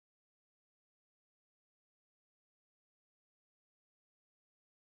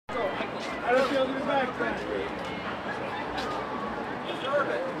How does it feel to be back? Serve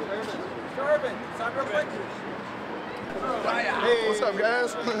it. Sacrifice. Hey, what's up,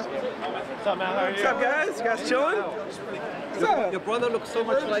 guys? What's up, man? How are you? What's up, guys? You guys chilling? What's up? Your brother looks so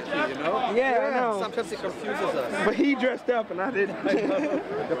much like you, you know? Yeah, I know. Sometimes he confuses us. But he dressed up and I didn't.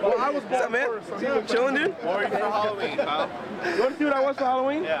 Well, I was born first. So man? Chilling, dude? What are you for Halloween, pal? You want to see what I was for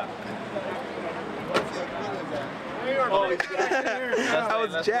Halloween? Yeah. I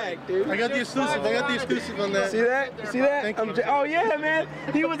was jacked, dude. I got the exclusive. I got the exclusive on that. See that? You see that? Thank you. Oh yeah, man.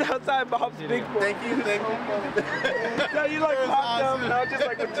 He was outside Bob's Big Boy. Thank you. No, you like popped up and I was just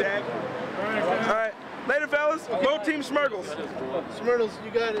like with Jack. All right. Later, fellas. Go Team Smurgles. Smurtles,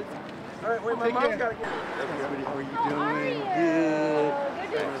 you got it. All right, wait, my mom's got to get. How are you How are doing? you? Good.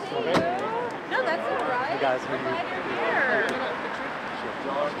 Good to see you. No, that's all right. Hey guys, how I'm glad you're here.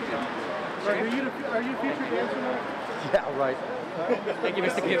 Are you featured dancer now? Yeah, right. Thank you,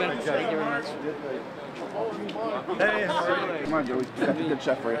 Mr. Given. Thank you very much. Hey, how are you? Come on, Joey. We got the good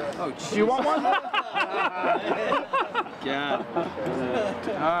chef for you. Oh, geez. Do you want one? Yeah.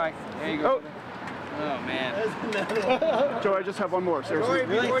 Alright, there you go. Oh, man. Joey, I just have one more. Seriously.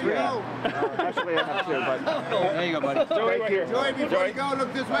 Joey, before you go. Actually, I have two, but. There you go, buddy. Thank you. Joey, before you go,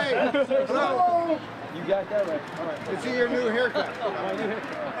 look this way. Hello. You got that right. All right. To see your new haircut.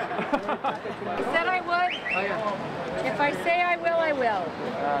 You said I would? Oh, yeah. If I say I will, I will.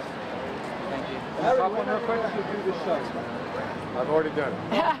 Thank you. Pop one real quick. Do the show. I've already done it.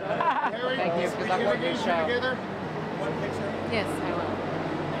 Harry, Thank you. Good luck on your show. Together? yes, I will.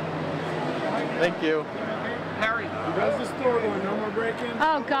 Thank you. Harry. How's the store going? No more break-ins?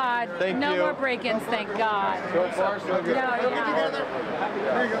 Oh, God. Thank no you. more break-ins, thank God. So far, so good. No, Get yeah. together.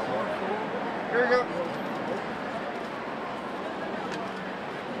 Here you go. Here you go.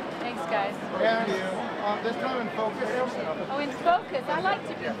 Thanks, guys. And this time in focus. Oh, in focus. I like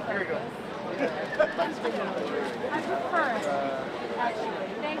to be in focus. I prefer it, actually.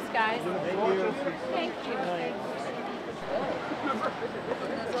 Thanks, guys. Thank you.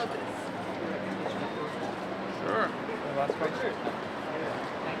 Sure.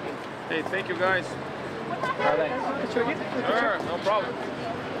 Hey, thank you guys. Sure, no problem.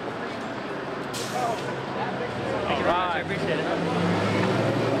 Thank you very much. I appreciate it.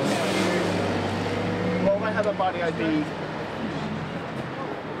 Well, I have a body ID.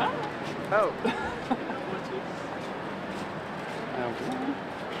 Oh.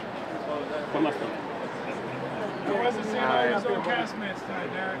 One last thing. How was it seeing all your old castmates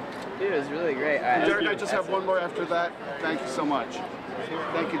tonight, Derek? It was really great. Derek, I just have one more after that. Thank you so much.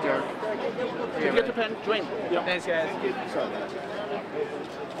 Thank you, Derek. Can you get the pen? Dwayne. Yep. Thanks, guys.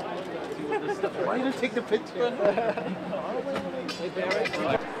 Why did you take the picture?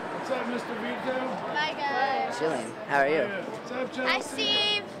 What's up, Mr. Vito? Hi, guys. Chilling. How are you? What's up, Chelsea? Hi,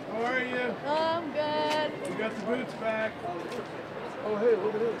 Steve. How are you? Oh, I'm good. We got the boots back. Oh, hey,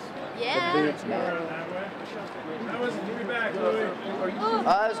 look at this. Yeah. That way. How was it to be back, Louis? It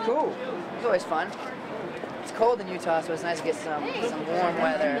was cool. It was always fun. It's cold in Utah, so it's nice to get some warm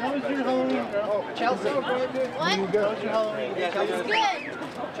weather. How was your Halloween? Oh, Chelsea. What? How was your Halloween? It's good.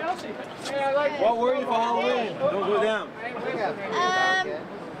 Chelsea. Hey, I like What were you for Halloween? Don't go down.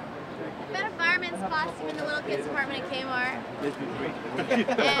 Got a fireman's costume in the little kids' apartment at Kmart.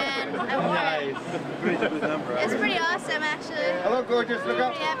 And I wore it. It's pretty awesome, actually. Hello, gorgeous. Look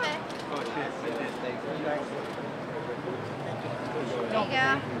up. Pretty epic. There you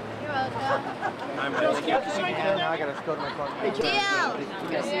go. You're welcome. I gotta go to my car. DL.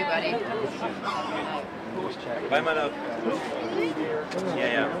 Good to see you, buddy. Bye, my love.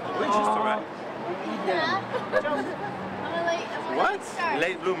 Yeah. Winchester, right? What?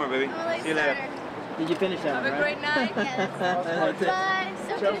 Late bloomer, baby. See you later. Did you finish that? Have a great night. Bye.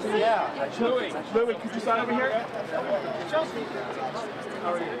 Chelsea, yeah. Louis, could you sign over here? Chelsea.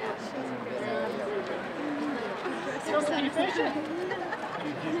 How are you? Chelsea, can you finish it?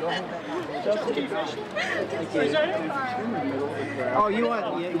 Oh, you want to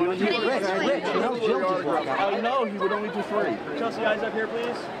do Rich? Rich, you know Jill just walked out. Oh, no, he would only do 3. Chelsea, eyes up here,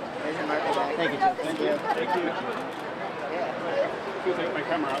 please. Thank you, Chelsea. Thank you. Thank you. Take my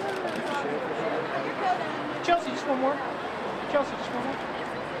camera out. Chelsea, just one more. Chelsea, just one more.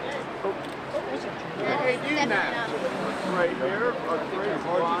 Hey, do that. Right here.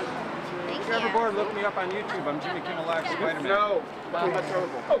 Thank If you're ever you. bored, look me up on YouTube. I'm Jimmy Kimmel Live Spider-Man. No, that's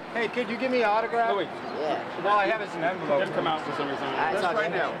terrible. Oh, Hey, could you give me an autograph? Louis. Yeah. Well, I have it in an envelope. Didn't come out for some reason. That's Just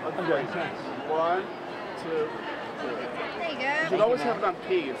right now. Okay. 1, 2, 3. There you You go. should always have it on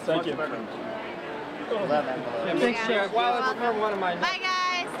P. It's Thank much you. better. Love envelope. Thanks, Sheriff. Well, it's for one of my... Bye,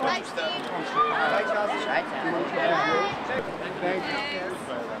 guys. Bye, Steve.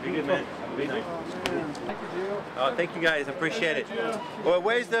 Be good, man. Oh, thank you guys. Appreciate it. Well,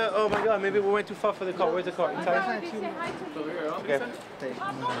 where's the? Oh my God, maybe we went too far for the car. Where's the car? Inside? Okay.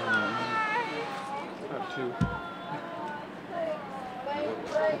 Two.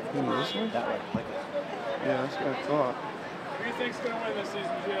 This one? That way. Yeah, that's what I thought. Who do you think's going to win this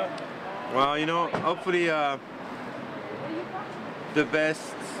season, Gio? Well, you know, hopefully the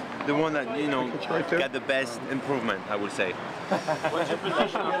best, the one that, you know, got the best improvement, I would say. What's your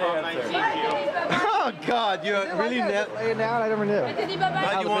position on prop 19, Gio? Oh God, you really lay it down. I never knew.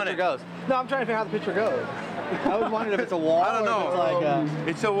 How do you want it? Goes. No, I'm trying to figure out how the picture goes. I was wondering if it's a wall. I don't know. Or if it's, like,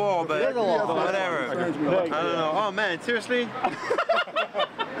 it's a wall, but it is a wall. whatever. I don't know. Oh man, seriously?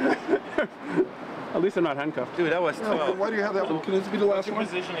 At least I'm not handcuffed. Dude, that was 12. Why do you have that one? Can this be the last one?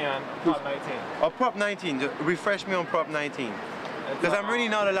 Positioning on prop 19. Oh, prop 19. Just refresh me on prop 19. Because I'm really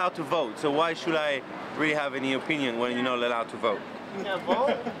not allowed to vote. So why should I really have any opinion when you're not allowed to vote? You can't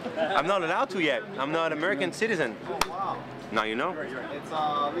vote? I'm not allowed to yet. I'm not an American citizen. Oh, wow. Now you know. It's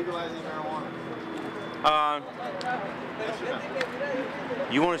legalizing marijuana.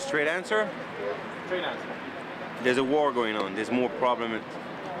 You want a straight answer? Straight answer. There's a war going on. There's more problem.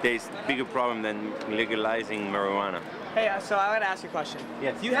 There's bigger problem than legalizing marijuana. Hey, so I want to ask you a question.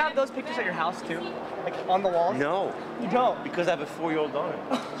 Yes. Do you have those pictures at your house too? Like on the walls? No. You don't? Because I have a 4-year-old daughter.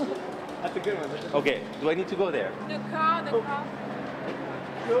 That's a good one. Okay, do I need to go there? The car.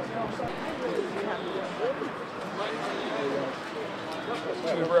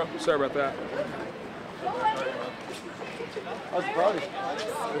 Hey, bro. Sorry about that. How's the party?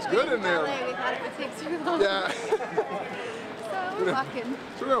 It's good in there. We thought it would take too long. Yeah. So we're walking.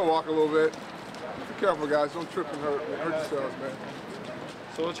 So we're gonna walk a little bit. Be careful, guys. Don't trip and hurt yourselves, man.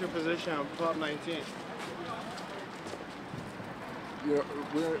 So what's your position on prop 19? Yeah,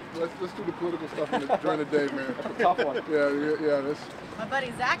 let's do the political stuff during the day, man. That's a tough one. Yeah. This. My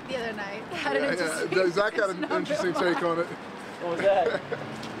buddy Zach the other night had an interesting. Zach had an interesting take on it. What was that?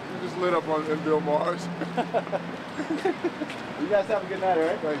 He just lit up on Bill Mars. You guys have a good night, all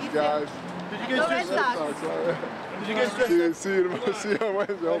right? Thanks, guys. Did you guys Red Sox. Did you guys see you tomorrow? See you on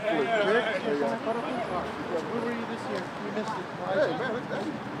Wednesday, hopefully. Where were you this year? You missed it. Hey, man,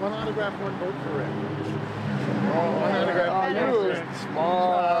 one autograph, one vote for it. One autograph. Oh, you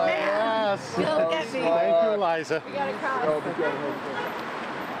small. Yes. Go get me. Thank you, Eliza. We gotta cross. Oh, be careful.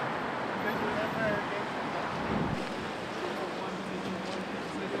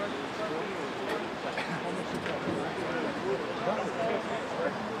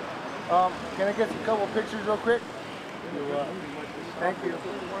 Can I get a couple pictures real quick? Thank you.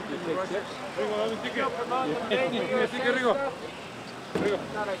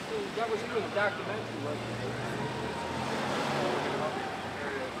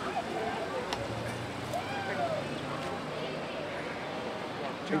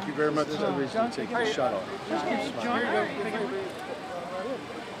 Thank you very much. John, take a shot off. John,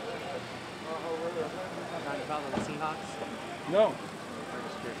 no.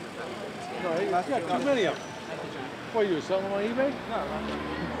 No, he's got too many of them. What, you selling them on eBay? No.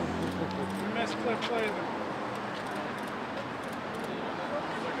 You missed Cliff Flavor.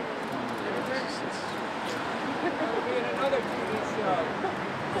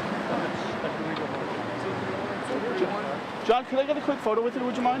 John, can I get a quick photo with you,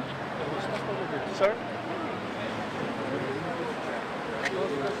 would you mind? Sir?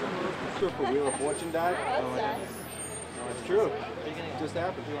 For Wheel of Fortune died? No, it's true. It just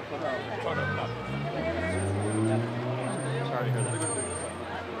happened. Sorry to hear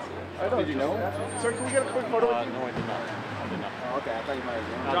that. Did you know? Sir, can we get a quick photo with you? No, I did not. Oh, okay, I thought you might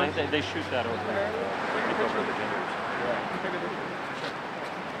have No, they shoot that over there.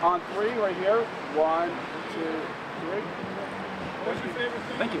 On three, right here. 1, 2, 3. What's your favorite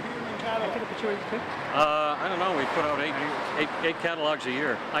thing? Thank you. I don't know. We put out eight catalogs a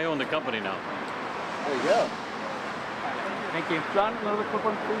year. I own the company now. There you go. Thank you. John, another quick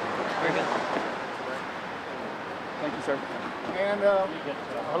one, please. Very good. Thank you, sir. And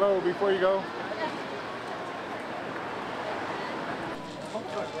hello, before you go.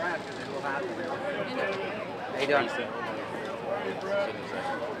 How you doing?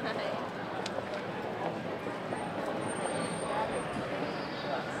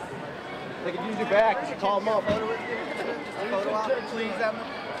 They can use your back. You should call them up. Please, Emma.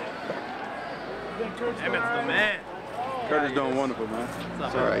 Emmett's the man. Curtis doing wonderful, man.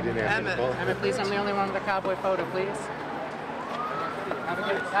 Sorry, I didn't answer the call. Emma, please, I'm the only one with a cowboy photo, please. Have a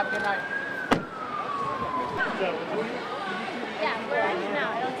good night. Yeah, where are you now?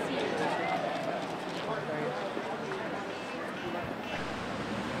 I don't see you.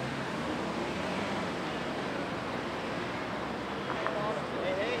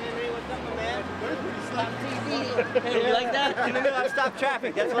 You like that? You know how to stop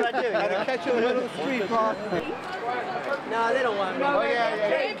traffic. That's what I do. I gotta catch you in the middle of the street, Paul. No, they don't want me. Oh, yeah.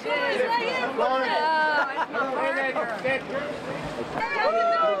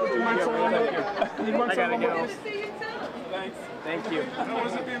 I gotta go. Thanks. Thank you. How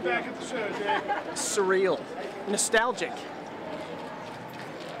was it being back at the show, Jake? Surreal. Nostalgic.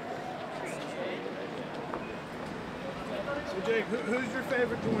 So, Jake, who's your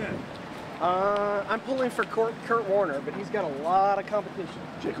favorite to win? I'm pulling for Kurt Warner, but he's got a lot of competition.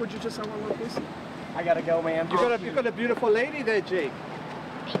 Jake, would you just have one more piece? I gotta go, man. You got a beautiful lady there, Jake.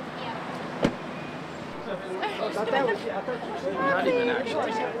 Not even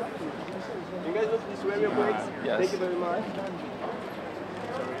actually. You guys listen to Swim Your Breaks? Yes. Thank you very much.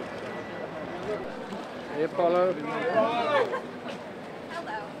 Hey, Paulo. Hello.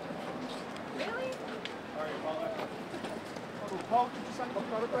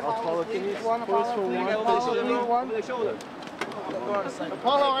 Paulo, can you pose for one? Over the shoulder.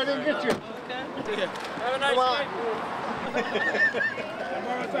 Apollo, I didn't get you. Have a nice night.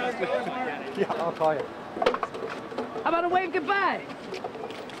 Yeah, I'll call you. How about a wave goodbye?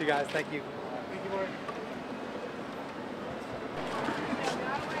 See you guys, thank you. Thank you, Mark.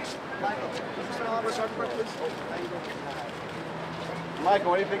 Michael,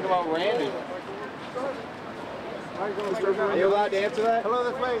 what do you think about Randy? Are you allowed to answer that? Hello,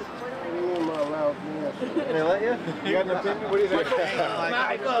 this way. Can they let you? You got an opinion? What do you think?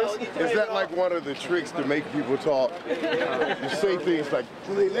 Is that like one of the tricks to make people talk? You say things like,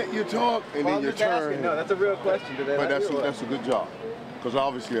 "Do they let you talk?" And then you turn. No, that's a real question. Do they But let that's a good job, because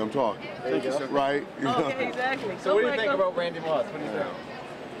obviously I'm talking. Thank you, sir. Right? You know? Okay, exactly. So what do you think about Randy Moss? What do you think?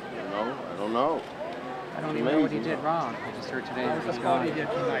 I don't know. I don't even know what he did wrong. I just heard today that he's gone. He did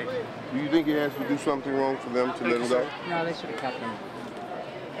tonight. Do you think he has to do something wrong for them to let him go? No, they should have kept him.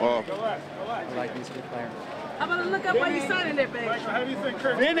 I like he's a good player. How about a look up while you're signing there, baby? How do you think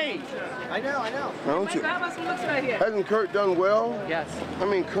Kurt? Vinny! I know. Don't you? How about some looks right here? Hasn't Kurt done well? Yes. I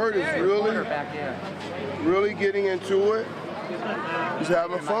mean, Kurt is Back there. really getting into it. He's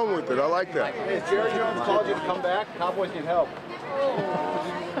having fun with it. I like that. Hey, if Jerry Jones called you to come back, Cowboys need help.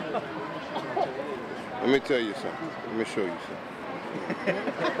 Let me tell you something. Let me show you something.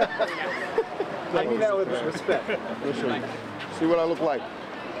 I mean that with respect. Let me show you. See what I look like?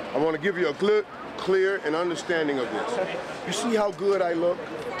 I want to give you a clear and understanding of this. You see how good I look?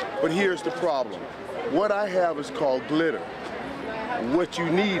 But here's the problem. What I have is called glitter. What you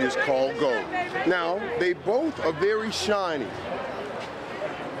need is called gold. Now, they both are very shiny,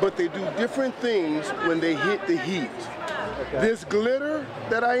 but they do different things when they hit the heat. This glitter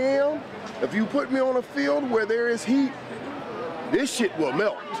that I am, if you put me on a field where there is heat, this shit will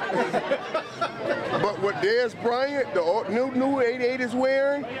melt. But what Dez Bryant, the new 88 is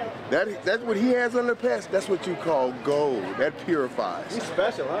wearing, that's what he has on the past. That's what you call gold. That purifies. He's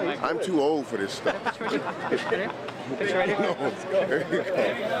special, huh? I'm too old for this stuff. No, there you go.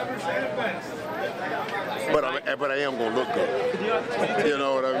 But I am gonna look good. You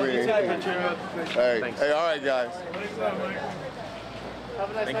know what I mean? Hey, all right, guys.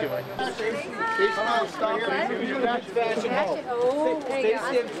 Thank you.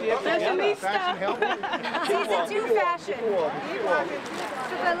 Fashionista. Season 2 fashion.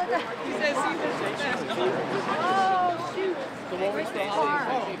 Oh, shoot.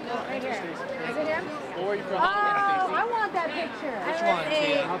 Right here. Is it him? Oh, I want that picture. Which one?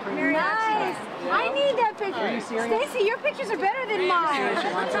 Nice. I need that picture. Stacy, your pictures are better than mine.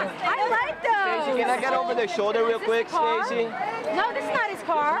 I like those. Can I get over the shoulder real quick, Stacy? No, this is not his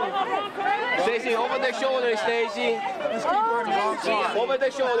car. Stacy, over the shoulder, Stacy. Over the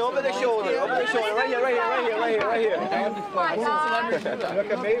shoulder, over the shoulder, over the shoulder. Right here, right here, right here, right here, right here. Oh my God.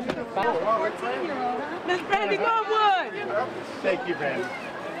 Look amazing. Miss Brandy Norwood. Thank you, Brandy.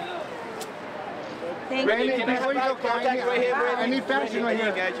 Thank Brandy, you. before you go, Contact right here, Brandy. I need fashion right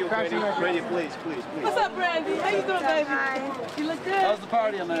here. Fashion right here. Brandy, please. What's up, Brandy? How you doing, baby? You look good. How's the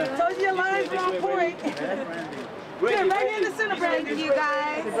party, man? Told you your lines were on point. Here, right here in the center, Brandy. Thank you,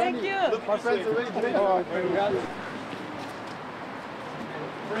 guys. Thank you. My friends are ready to meet you.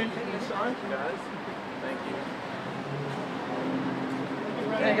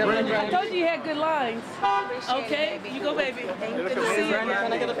 I told you you had good lines. Okay, you go, baby. Good to see you.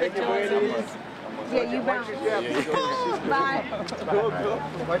 Can I get a picture of you? Yeah, you bounce. Bye.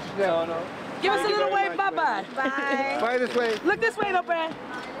 Give us a little wave. Bye-bye. Bye. Bye this way. Look this way, though, Brad.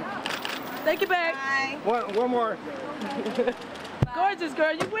 Take it back. Bye. One more. Gorgeous,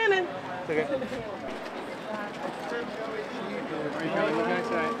 girl. You winning. Okay.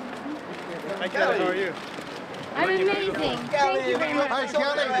 Hi, Kelly. How are you? I'm amazing. Thank you very much. Hi,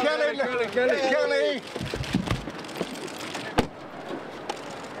 Kelly.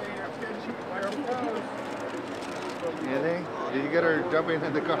 Did you get her jumping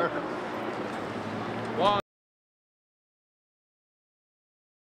in the car?